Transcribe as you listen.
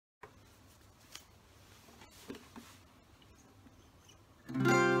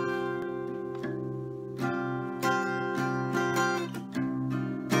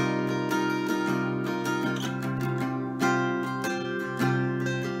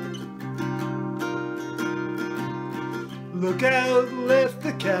Look out left,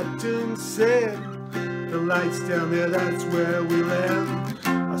 the captain said. The lights down there, that's where we land.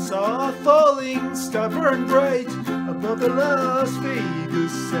 I saw a falling star burn bright above the Las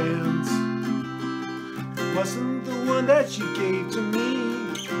Vegas sands. It wasn't the one that you gave to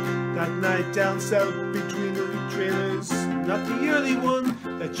me that night down south between the trailers. Not the early one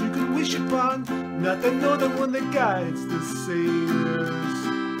that you could wish upon, not the northern one that guides the sailors.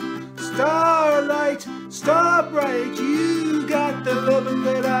 Starlight, star bright, you got the loving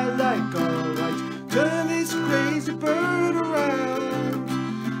that I like, alright. Turn this crazy bird around.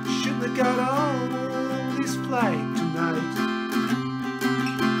 Shouldn't have got on this flight tonight.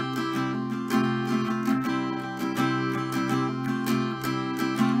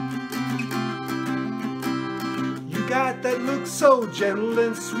 You got that look so gentle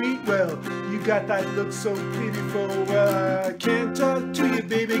and sweet, well, you got that look so pitiful. Well, I can't talk to you,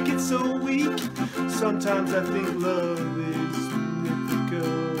 baby, get so weak. Sometimes I think love is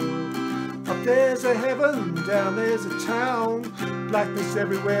mythical. Up there's a heaven, down there's a town. Blackness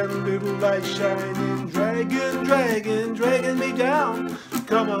everywhere, little light shining. Dragon, dragon, dragging me down.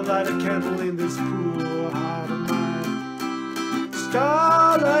 Come on, light a candle in this pool heart of mine.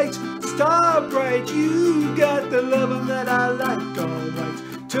 Starlight, star bright, you got the loving that I like,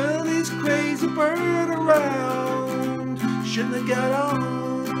 alright. Turn this crazy bird around. Shouldn't have got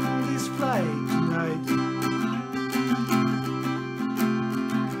on this flight tonight.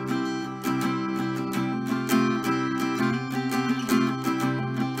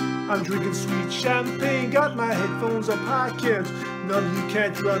 I'm drinking sweet champagne, got my headphones up, I can't. None of you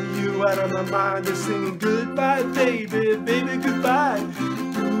can't run you out of my mind. They're singing goodbye, baby, baby, goodbye.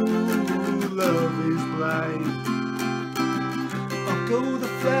 Ooh, love is blind. Up go the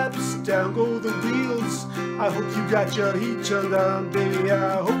flaps, down go the wheels. I hope you got your heat turned on, baby.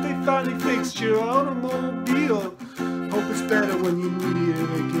 I hope they finally fixed your automobile. Hope it's better when you need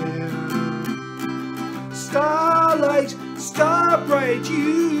it again. Starlight, star bright,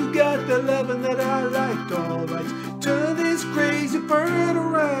 you got the loving that I like, alright. Turn this crazy bird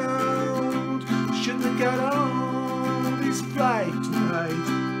around. Shouldn't have got